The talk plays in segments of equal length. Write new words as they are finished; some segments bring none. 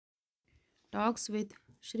Talks with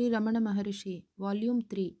Sri Ramana Maharishi, Volume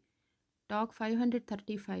 3, Talk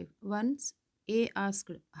 535. Once A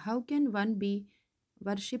asked, how can one be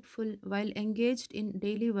worshipful while engaged in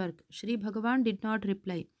daily work? Sri Bhagavan did not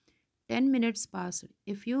reply. 10 minutes passed.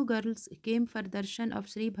 A few girls came for darshan of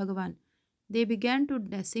Sri Bhagavan. They began to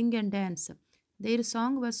sing and dance. Their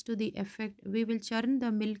song was to the effect, we will churn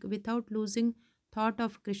the milk without losing thought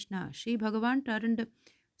of Krishna. Sri Bhagavan turned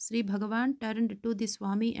to the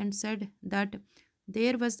Swami and said that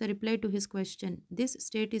there was the reply to his question. This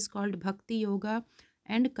state is called Bhakti Yoga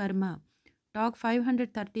and Karma. Talk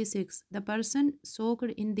 536. The person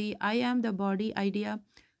soaked in the I am the body idea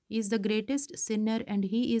is the greatest sinner and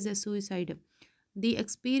he is a suicide. The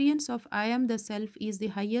experience of I am the self is the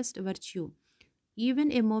highest virtue.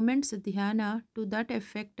 Even a moment's dhyana to that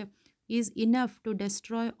effect is enough to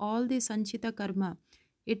destroy all the sanchita karma.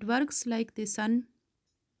 It works like the sun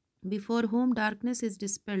before whom darkness is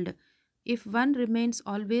dispelled. If one remains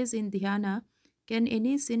always in dhyana, can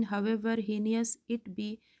any sin, however heinous it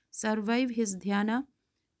be, survive his dhyana?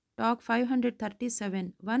 Talk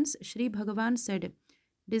 537. Once Sri Bhagavan said,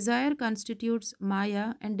 desire constitutes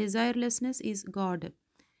Maya and desirelessness is God.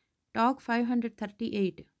 Talk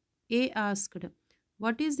 538. A asked,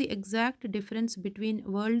 what is the exact difference between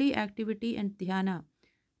worldly activity and dhyana?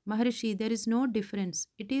 Maharishi, there is no difference.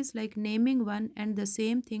 It is like naming one and the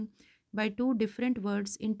same thing by two different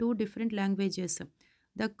words in two different languages.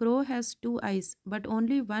 The crow has two eyes, but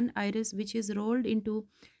only one iris which is rolled into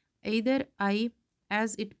either eye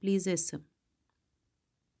as it pleases.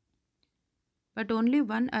 But only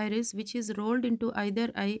one iris which is rolled into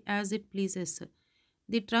either eye as it pleases.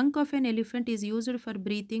 The trunk of an elephant is used for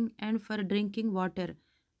breathing and for drinking water.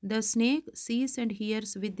 The snake sees and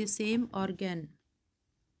hears with the same organ.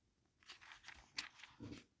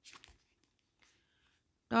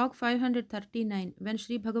 Talk 539. When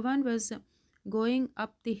Sri Bhagavan was going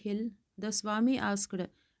up the hill, the Swami asked,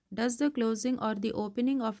 does the closing or the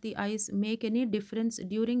opening of the eyes make any difference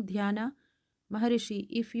during dhyana? Maharishi,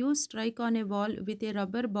 if you strike on a wall with a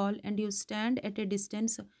rubber ball and you stand at a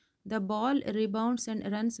distance, the ball rebounds and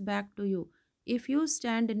runs back to you. If you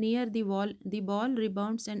stand near the ball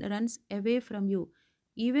rebounds and runs away from you.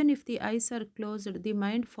 Even if the eyes are closed, the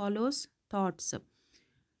mind follows thoughts.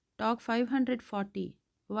 Talk 540.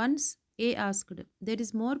 Once A asked, there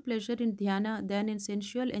is more pleasure in dhyana than in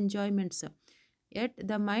sensual enjoyments. Yet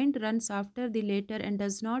the mind runs after the latter and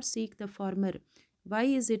does not seek the former. Why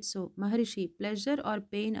is it so? Maharishi, pleasure or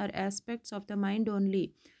pain are aspects of the mind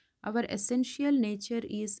only. Our essential nature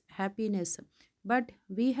is happiness. But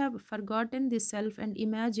we have forgotten the self and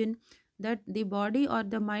imagine that the body or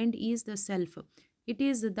the mind is the self. It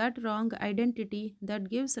is that wrong identity that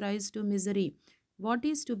gives rise to misery. What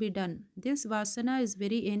is to be done? This vasana is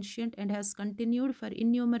very ancient and has continued for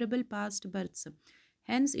innumerable past births.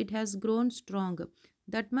 Hence, it has grown strong.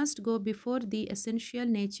 That must go before the essential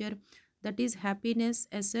nature, that is, happiness,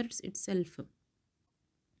 asserts itself.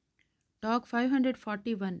 Talk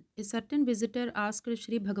 541. A certain visitor asked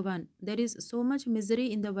Sri Bhagavan, there is so much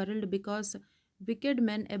misery in the world because wicked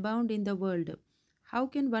men abound in the world. How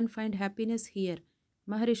can one find happiness here?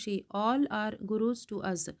 Maharishi, all are gurus to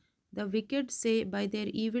us. The wicked say by their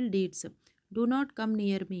evil deeds, do not come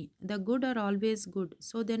near me. The good are always good.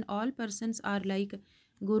 So then all persons are like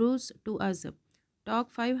gurus to us. Talk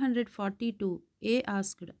 542. A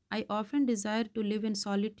asked, I often desire to live in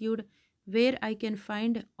solitude where I can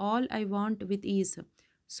find all I want with ease,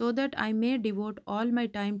 so that I may devote all my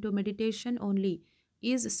time to meditation only.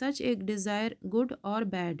 Is such a desire good or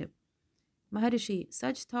bad? Maharishi,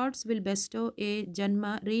 such thoughts will bestow a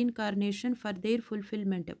Janma reincarnation for their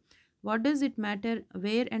fulfillment. What does it matter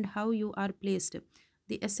where and how you are placed?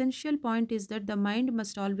 The essential point is that the mind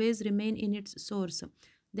must always remain in its source.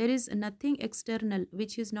 There is nothing external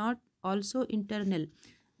which is not also internal.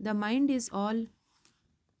 The mind is all.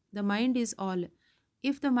 The mind is all.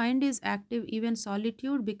 If the mind is active, even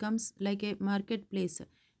solitude becomes like a marketplace.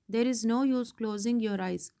 There is no use closing your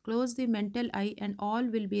eyes. Close the mental eye and all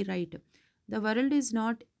will be right. The world is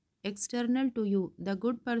not external to you. The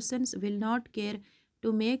good persons will not care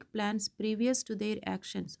to make plans previous to their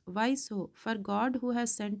actions. Why so? For God, who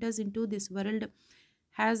has sent us into this world,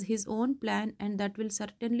 has his own plan and that will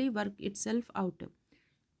certainly work itself out.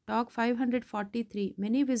 Talk 543.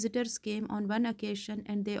 Many visitors came on one occasion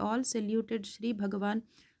and they all saluted Sri Bhagavan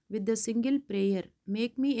with the single prayer,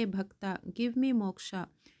 make me a bhakta, give me moksha.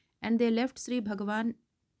 And they left Sri Bhagavan.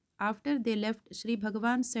 After they left, Sri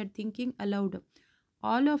Bhagavan said, thinking aloud,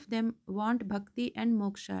 all of them want bhakti and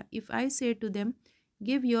moksha. If I say to them,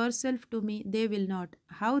 give yourself to me, they will not.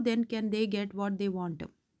 How then can they get what they want?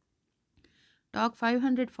 Talk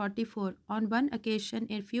 544. On one occasion,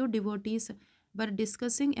 a few devotees were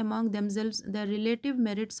discussing among themselves the relative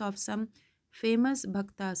merits of some famous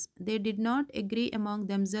bhaktas. They did not agree among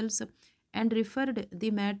themselves and referred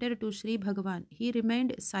the matter to Sri Bhagavan. He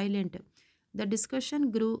remained silent. The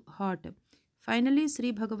discussion grew hot. Finally,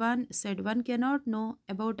 Sri Bhagavan said, "One cannot know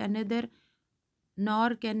about another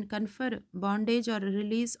nor can confer bondage or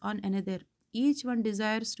release on another. Each one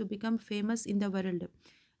desires to become famous in the world.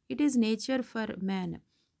 It is nature for man.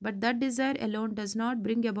 But that desire alone does not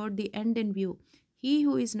bring about the end in view. He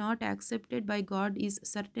who is not accepted by God is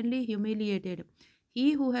certainly humiliated.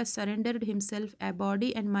 He who has surrendered himself, a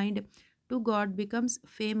body and mind, to God becomes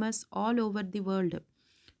famous all over the world."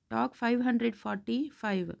 Talk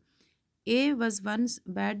 545. A was once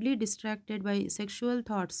badly distracted by sexual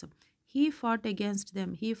thoughts. He fought against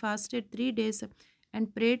them. He fasted 3 days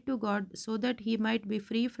and prayed to God so that he might be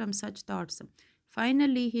free from such thoughts.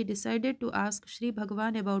 Finally, he decided to ask Sri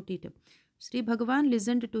Bhagavan about it. Sri Bhagavan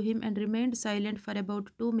listened to him and remained silent for about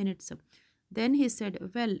 2 minutes. Then he said,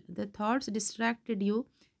 "Well, the thoughts distracted you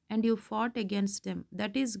and you fought against them.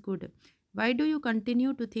 That is good. Why do you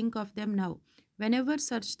continue to think of them now? Whenever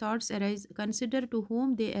such thoughts arise, consider to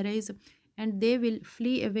whom they arise and they will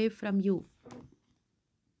flee away from you."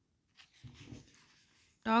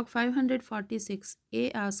 Talk 546.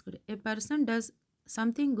 A asked, "A person does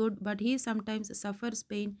something good, but he sometimes suffers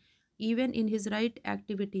pain even in his right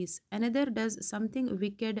activities. Another does something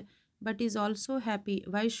wicked, but is also happy.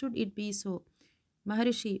 Why should it be so?"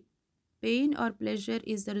 Maharishi, pain or pleasure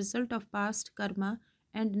is the result of past karma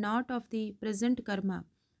and not of the present karma.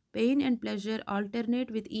 Pain and pleasure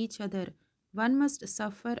alternate with each other. One must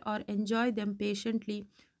suffer or enjoy them patiently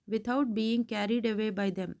without being carried away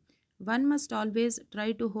by them. One must always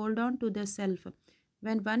try to hold on to the self.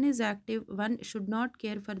 When one is active, one should not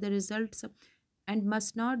care for the results and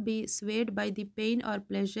must not be swayed by the pain or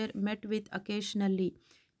pleasure met with occasionally.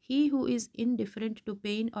 He who is indifferent to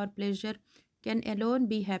pain or pleasure can alone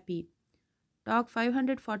be happy. Talk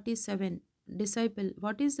 547. Disciple,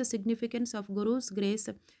 what is the significance of Guru's grace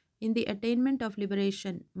in the attainment of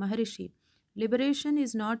liberation? Maharishi, liberation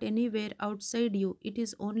is not anywhere outside you, it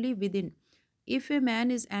is only within. If a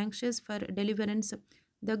man is anxious for deliverance,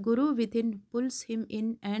 the Guru within pulls him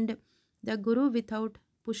in and the Guru without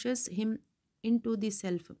pushes him into the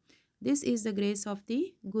self. This is the grace of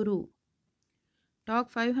the Guru.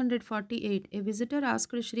 Talk 548. A visitor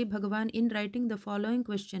asked Sri Bhagavan in writing the following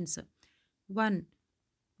questions. 1.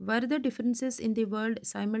 Were the differences in the world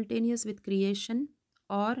simultaneous with creation,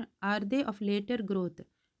 or are they of later growth?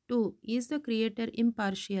 2. Is the Creator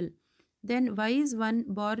impartial? Then why is one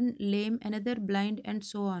born lame, another blind, and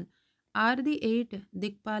so on? Are the 8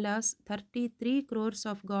 Dikpalas, 33 crores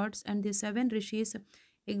of gods, and the 7 rishis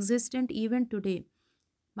existent even today?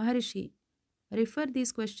 Maharishi, refer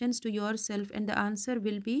these questions to yourself and the answer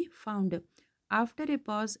will be found. After a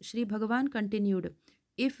pause, Sri Bhagavan continued,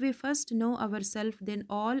 "If we first know ourselves, then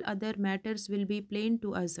all other matters will be plain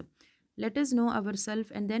to us. Let us know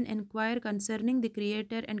ourselves and then inquire concerning the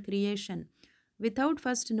Creator and creation. Without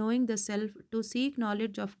first knowing the self, to seek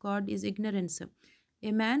knowledge of God is ignorance.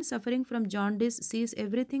 A man suffering from jaundice sees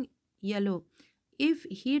everything yellow. If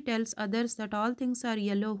he tells others that all things are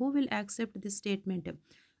yellow, who will accept this statement?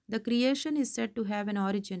 The creation is said to have an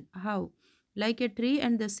origin. How? Like a tree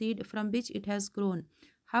and the seed from which it has grown.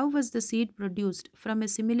 How was the seed produced? From a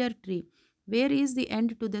similar tree. Where is the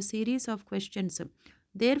end to the series of questions?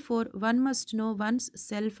 Therefore, one must know one's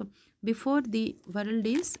self before the world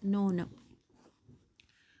is known."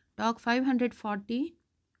 Talk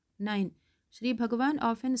 549. Sri Bhagavan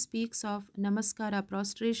often speaks of namaskara,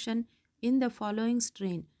 prostration, in the following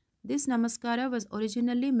strain. This namaskara was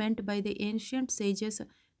originally meant by the ancient sages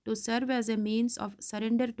to serve as a means of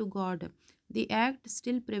surrender to God. The act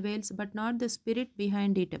still prevails, but not the spirit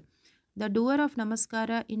behind it. The doer of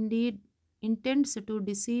namaskara indeed intends to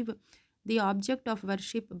deceive the object of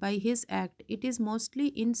worship by his act. It is mostly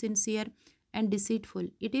insincere and deceitful.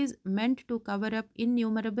 It is meant to cover up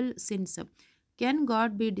innumerable sins. Can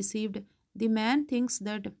God be deceived? The man thinks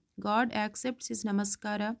that God accepts his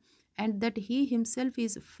namaskara and that he himself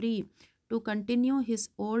is free to continue his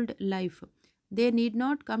old life. They need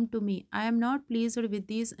not come to me. I am not pleased with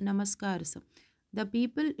these namaskars. The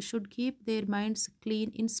people should keep their minds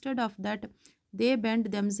clean. Instead of that, they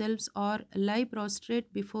bend themselves or lie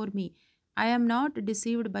prostrate before me. I am not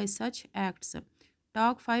deceived by such acts.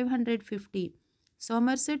 Talk 550.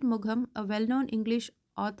 Somerset Maugham, a well known English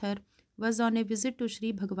author, was on a visit to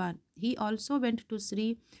Sri Bhagavan. He also went to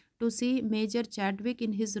see Major Chadwick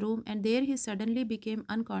in his room, and there he suddenly became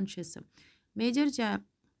unconscious. Major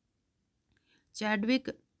Chadwick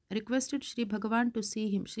requested Sri Bhagavan to see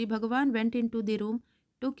him. Sri Bhagavan went into the room,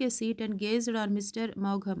 took a seat, and gazed on Mr.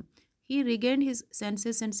 Maugham. He regained his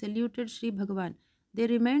senses and saluted Sri Bhagavan. They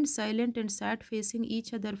remained silent and sat facing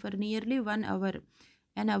each other for nearly 1 hour.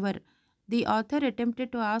 An hour. The author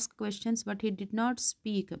attempted to ask questions, but he did not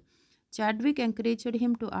speak. Chadwick encouraged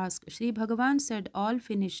him to ask. Sri Bhagavan said, "All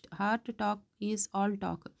finished. Heart talk is all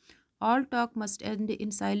talk. All talk must end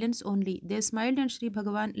in silence only." They smiled and Sri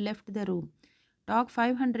Bhagavan left the room. Talk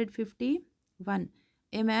 551.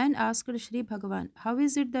 A man asked Sri Bhagavan, "How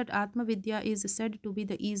is it that Atma Vidya is said to be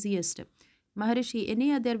the easiest?" Maharishi,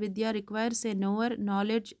 any other Vidya requires a knower,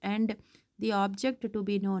 knowledge, and the object to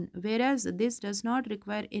be known, whereas this does not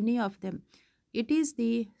require any of them. It is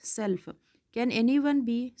the self. Can anyone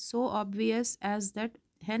be so obvious as that?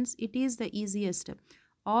 Hence, it is the easiest.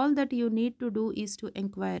 All that you need to do is to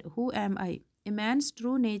inquire, "Who am I?" A man's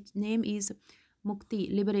true name is Mukti,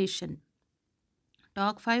 liberation.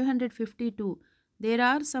 Talk 552. There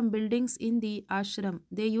are some buildings in the ashram.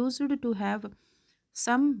 They used to have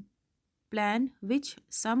some plan which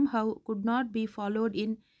somehow could not be followed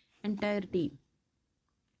in entirety.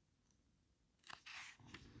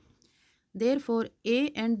 Therefore, A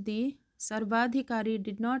and the Sarvadhikari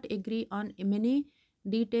did not agree on many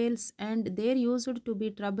details and there used to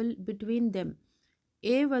be trouble between them.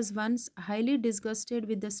 A was once highly disgusted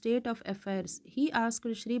with the state of affairs. He asked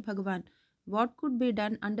Sri Bhagavan what could be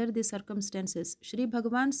done under the circumstances. Sri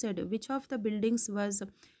Bhagavan said which of the buildings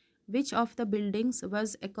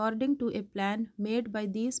was according to a plan made by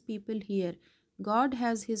these people here. God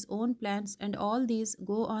has his own plans and all these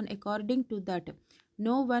go on according to that.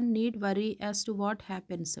 No one need worry as to what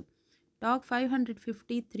happens. Talk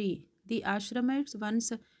 553. The ashramites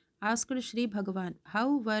once asked Sri Bhagavan,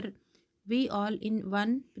 "How were we all in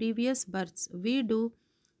one previous births?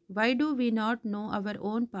 Why do we not know our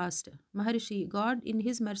own past?" Maharishi, God in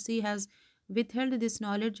his mercy has withheld this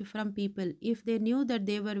knowledge from people. If they knew that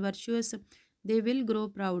they were virtuous, they will grow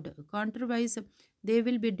proud. Contrariwise, they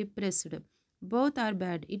will be depressed. Both are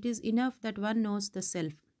bad. It is enough that one knows the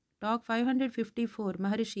self. Talk 554.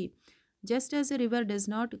 Maharishi, just as a river does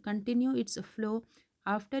not continue its flow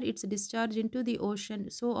after its discharge into the ocean,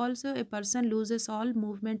 so also a person loses all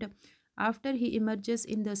movement after he emerges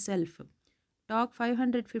in the self. Talk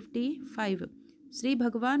 555. Sri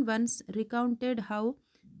Bhagavan once recounted how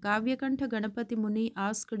Kavyakantha Ganapati Muni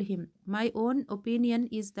asked him, "My own opinion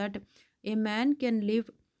is that a man can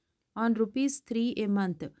live on rupees 3 a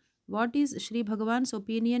month. What is Sri Bhagavan's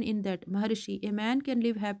opinion in that?" Maharishi, a man can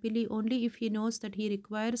live happily only if he knows that he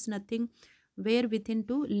requires nothing wherewithin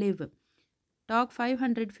to live. Talk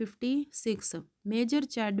 556. Major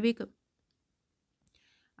Chadwick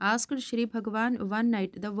asked Sri Bhagavan one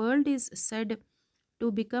night, "The world is said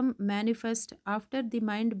to become manifest after the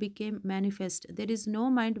mind became manifest. There is no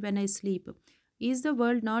mind when I sleep. Is the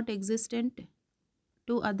world not existent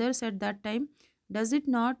to others at that time? Does it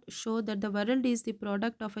not show that the world is the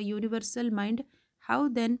product of a universal mind? How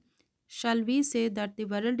then shall we say that the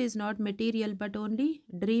world is not material but only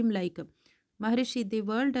dream-like?" Maharishi, the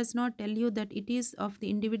world does not tell you that it is of the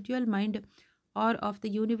individual mind or of the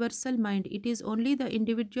universal mind. It is only the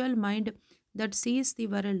individual mind that sees the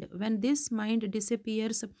world. When this mind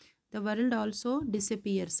disappears, the world also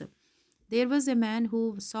disappears. There was a man who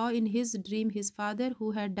saw in his dream his father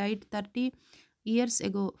who had died 30 years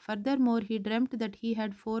ago. Furthermore, he dreamt that he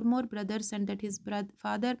had 4 more brothers and that his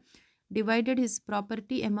father divided his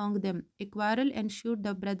property among them. A quarrel ensued.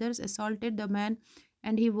 The brothers assaulted the man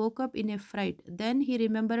and he woke up in a fright. Then he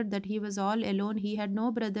remembered that he was all alone. He had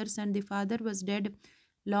no brothers and the father was dead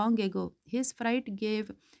long ago. His fright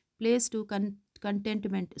gave place to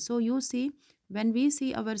contentment. So you see, when we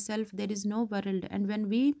see ourselves, there is no world, and when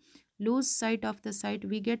we lose sight of the sight,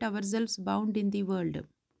 we get ourselves bound in the world.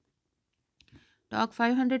 Talk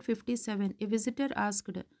 557. A visitor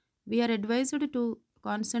asked, "We are advised to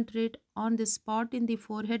concentrate on the spot in the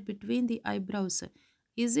forehead between the eyebrows.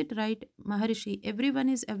 Is it right?" Maharishi, everyone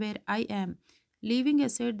is aware I am. Leaving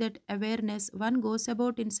aside that awareness, one goes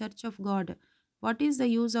about in search of God. What is the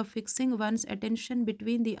use of fixing one's attention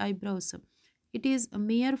between the eyebrows? It is a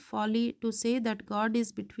mere folly to say that God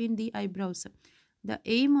is between the eyebrows. The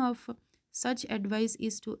aim of such advice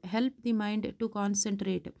is to help the mind to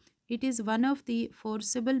concentrate. It is one of the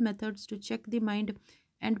forcible methods to check the mind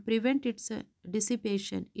and prevent its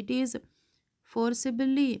dissipation. It is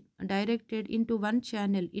forcibly directed into one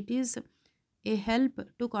channel. It is a help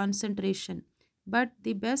to concentration. But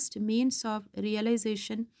the best means of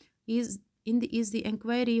realization is the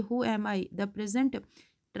inquiry, "Who am I?" The present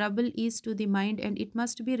trouble is to the mind and it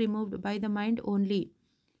must be removed by the mind only.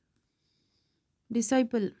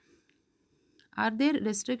 Disciple Are there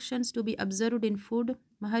restrictions to be observed in food?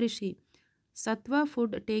 Maharishi, sattva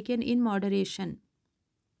food taken in moderation.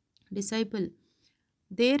 Disciple,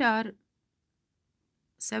 there are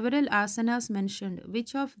several asanas mentioned.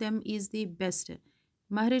 Which of them is the best?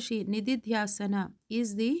 Maharishi, Nididhyasana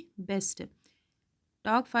is the best.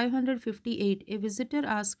 Talk 558. A visitor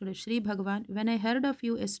asked Sri Bhagavan, when I heard of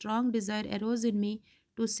you, a strong desire arose in me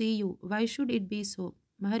to see you. Why should it be so?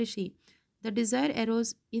 Maharishi, the desire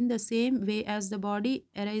arose in the same way as the body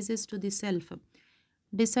arises to the self.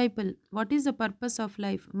 Disciple, what is the purpose of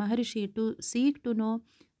life? Maharishi, to seek to know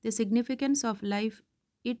the significance of life.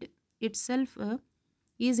 It itself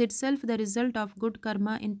is itself the result of good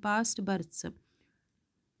karma in past births.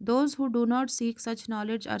 Those who do not seek such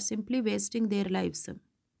knowledge are simply wasting their lives.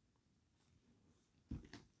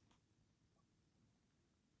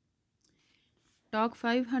 Talk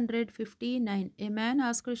 559. A man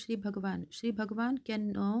asked Sri Bhagavan,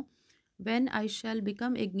 can know when I shall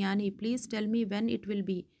become a jnani? Please tell me when it will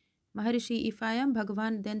be. Maharishi, if I am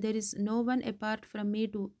Bhagavan, then there is no one apart from me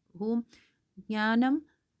to whom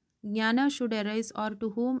jnana should arise or to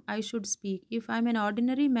whom I should speak. If I am an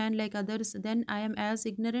ordinary man like others, then I am as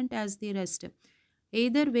ignorant as the rest.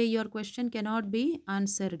 Either way, your question cannot be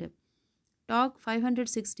answered. Talk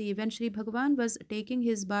 560. When Sri Bhagavan was taking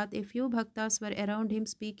his bath, a few bhaktas were around him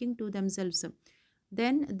speaking to themselves.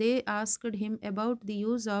 Then they asked him about the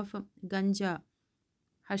use of ganja,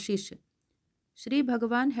 hashish. Sri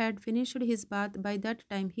Bhagavan had finished his bath by that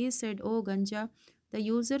time. He said, "O Ganja, the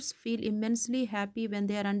users feel immensely happy when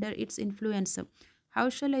they are under its influence. How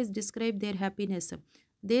shall I describe their happiness?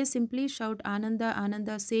 They simply shout Ananda,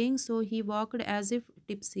 Ananda." Saying so, he walked as if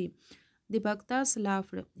tipsy. The Bhaktas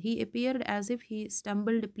laughed. He appeared as if he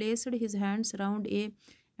stumbled, placed his hands round A,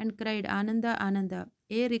 and cried Ananda, Ananda.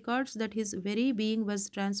 A records that his very being was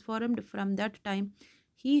transformed from that time.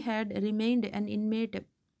 He had remained an inmate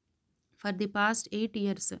for the past 8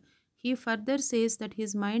 years. He further says that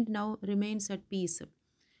his mind now remains at peace.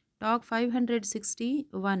 Talk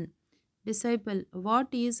 561. Disciple, what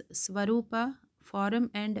is Svarupa, form,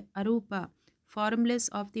 and Arupa, formless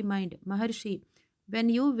of the mind? Maharshi, when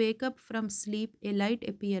you wake up from sleep, a light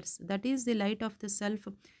appears. That is the light of the self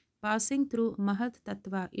passing through Mahat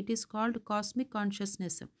Tattva. It is called cosmic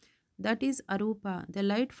consciousness. That is Arupa. The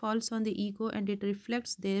light falls on the ego and it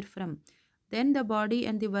reflects therefrom. Then the body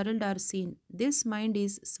and the world are seen. This mind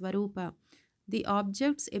is Svarupa. The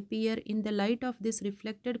objects appear in the light of this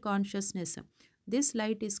reflected consciousness. This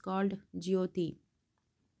light is called Jyoti.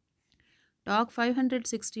 Talk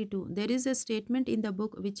 562. There is a statement in the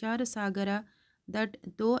book Vichara Sagara that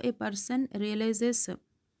though a person realizes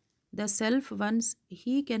the self once,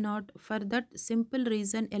 he cannot, for that simple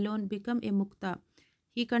reason alone, become a mukta.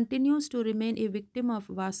 He continues to remain a victim of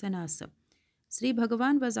vasanas. Sri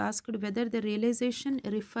Bhagavan was asked whether the realization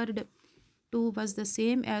referred to was the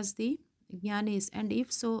same as the jnanis, and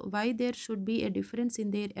if so, why there should be a difference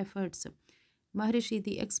in their efforts. Maharishi,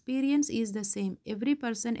 the experience is the same. Every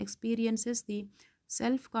person experiences the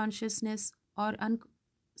self-consciousness or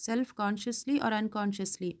self-consciously or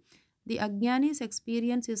unconsciously. The ajnani's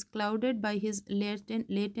experience is clouded by his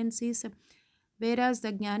latencies, whereas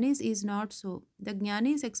the jnanis is not so. The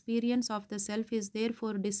jnani's experience of the self is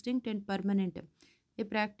therefore distinct and permanent. A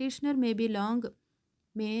practitioner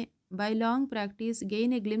may by long practice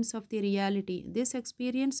gain a glimpse of the reality. This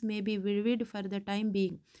experience may be vivid for the time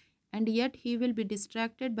being, and yet he will be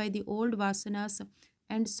distracted by the old vasanas,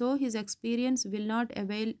 and so his experience will not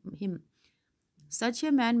avail him. Such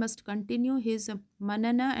a man must continue his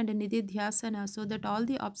manana and nididhyasana so that all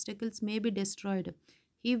the obstacles may be destroyed.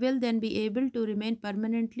 He will then be able to remain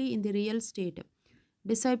permanently in the real state.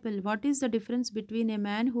 Disciple, what is the difference between a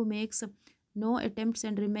man who makes no attempts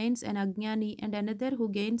and remains an ajnani and another who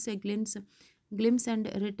gains a glimpse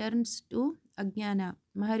and returns to ajnana?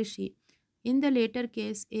 Maharishi, in the later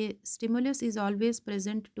case, a stimulus is always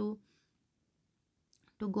present to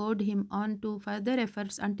goad him on to further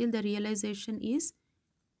efforts until the realization is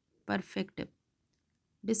perfect.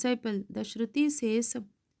 Disciple, the Shruti says,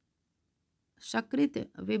 Shakrit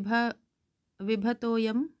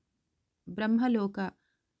Vibhatoyam Brahmaloka.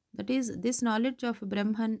 That is, this knowledge of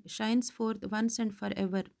Brahman shines forth once and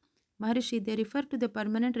forever. Maharishi, they refer to the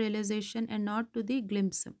permanent realization and not to the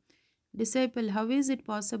glimpse. Disciple, how is it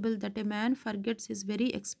possible that a man forgets his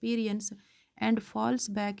very experience and falls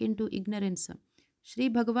back into ignorance? Sri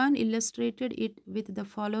Bhagavan illustrated it with the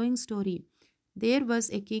following story. There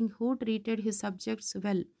was a king who treated his subjects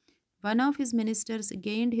well. One of his ministers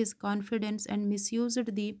gained his confidence and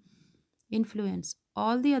misused the influence.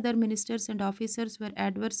 All the other ministers and officers were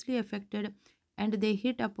adversely affected and they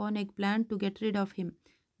hit upon a plan to get rid of him.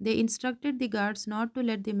 They instructed the guards not to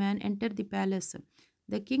let the man enter the palace.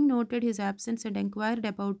 The king noted his absence and inquired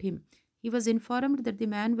about him. He was informed that the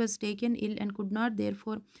man was taken ill and could not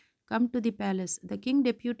therefore come to the palace. The king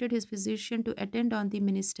deputed his physician to attend on the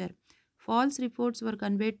minister. False reports were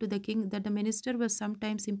conveyed to the king that the minister was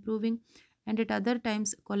sometimes improving and at other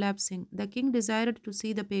times collapsing. The king desired to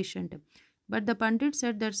see the patient, but the Pandit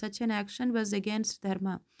said that such an action was against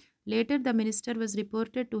Dharma. Later, the minister was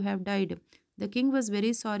reported to have died. The king was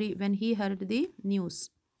very sorry when he heard the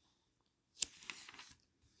news.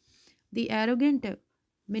 The arrogant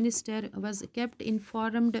minister was kept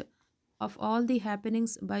informed of all the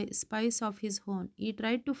happenings by spies of his own. He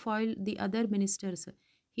tried to foil the other ministers.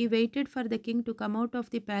 He waited for the king to come out of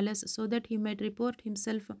the palace so that he might report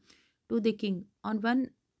himself to the king. On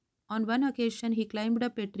one occasion, he climbed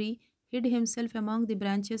up a tree, hid himself among the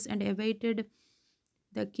branches, and awaited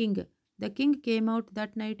the king. The king came out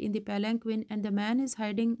that night in the palanquin, and the man is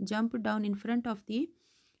hiding jumped down in front of the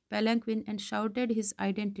palanquin and shouted his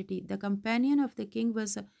identity. The companion of the king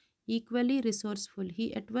was equally resourceful.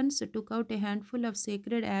 He at once took out a handful of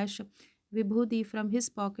sacred ash vibhuti from his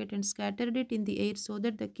pocket and scattered it in the air so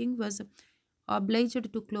that the king was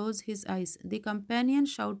obliged to close his eyes. The companion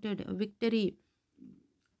shouted victory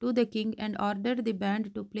to the king and ordered the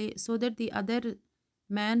band to play so that the other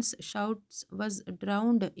man's shouts was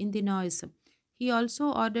drowned in the noise. He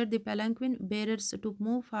also ordered the palanquin bearers to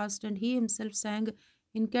move fast and he himself sang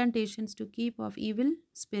incantations to keep off evil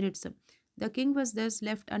spirits. The king was thus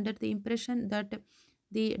left under the impression that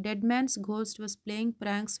the dead man's ghost was playing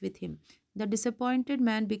pranks with him. The disappointed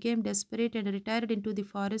man became desperate and retired into the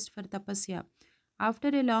forest for tapasya. After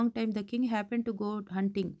a long time, the king happened to go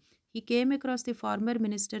hunting. He came across the former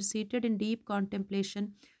minister seated in deep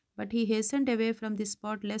contemplation, but he hastened away from the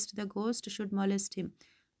spot lest the ghost should molest him.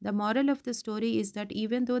 The moral of the story is that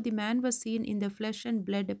even though the man was seen in the flesh and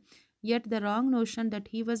blood, yet the wrong notion that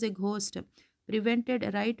he was a ghost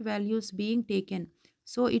prevented right values being taken.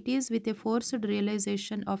 So it is with a forced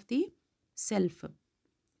realization of the self.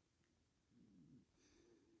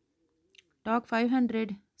 Talk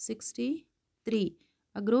 563.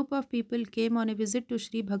 A group of people came on a visit to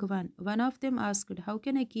Sri Bhagavan. One of them asked, "How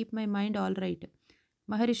can I keep my mind all right?"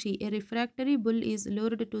 Maharishi, a refractory bull is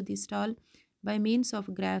lured to the stall by means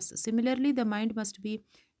of grass. Similarly, the mind must be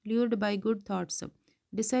lured by good thoughts.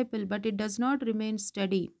 Disciple, but it does not remain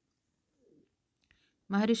steady.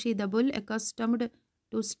 Maharishi, the bull accustomed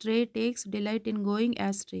to stray takes delight in going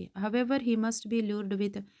astray. However, he must be lured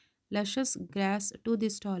with luscious grass to the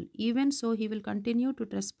stall. Even so, he will continue to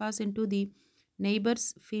trespass into the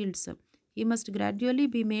neighbor's fields. He must gradually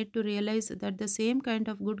be made to realize that the same kind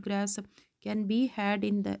of good grass can be had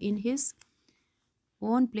in his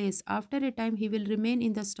own place. After a time, he will remain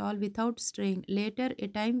in the stall without straying. Later, a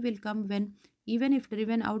time will come when, even if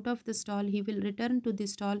driven out of the stall, he will return to the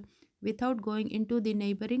stall without going into the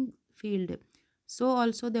neighboring field. So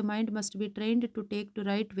also the mind must be trained to take to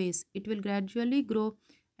right ways. It will gradually grow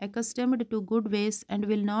accustomed to good ways and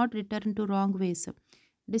will not return to wrong ways.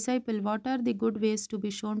 Disciple, what are the good ways to be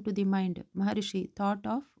shown to the mind? Maharishi, thought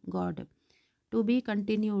of God. To be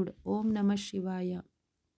continued. Om Namah Shivaya.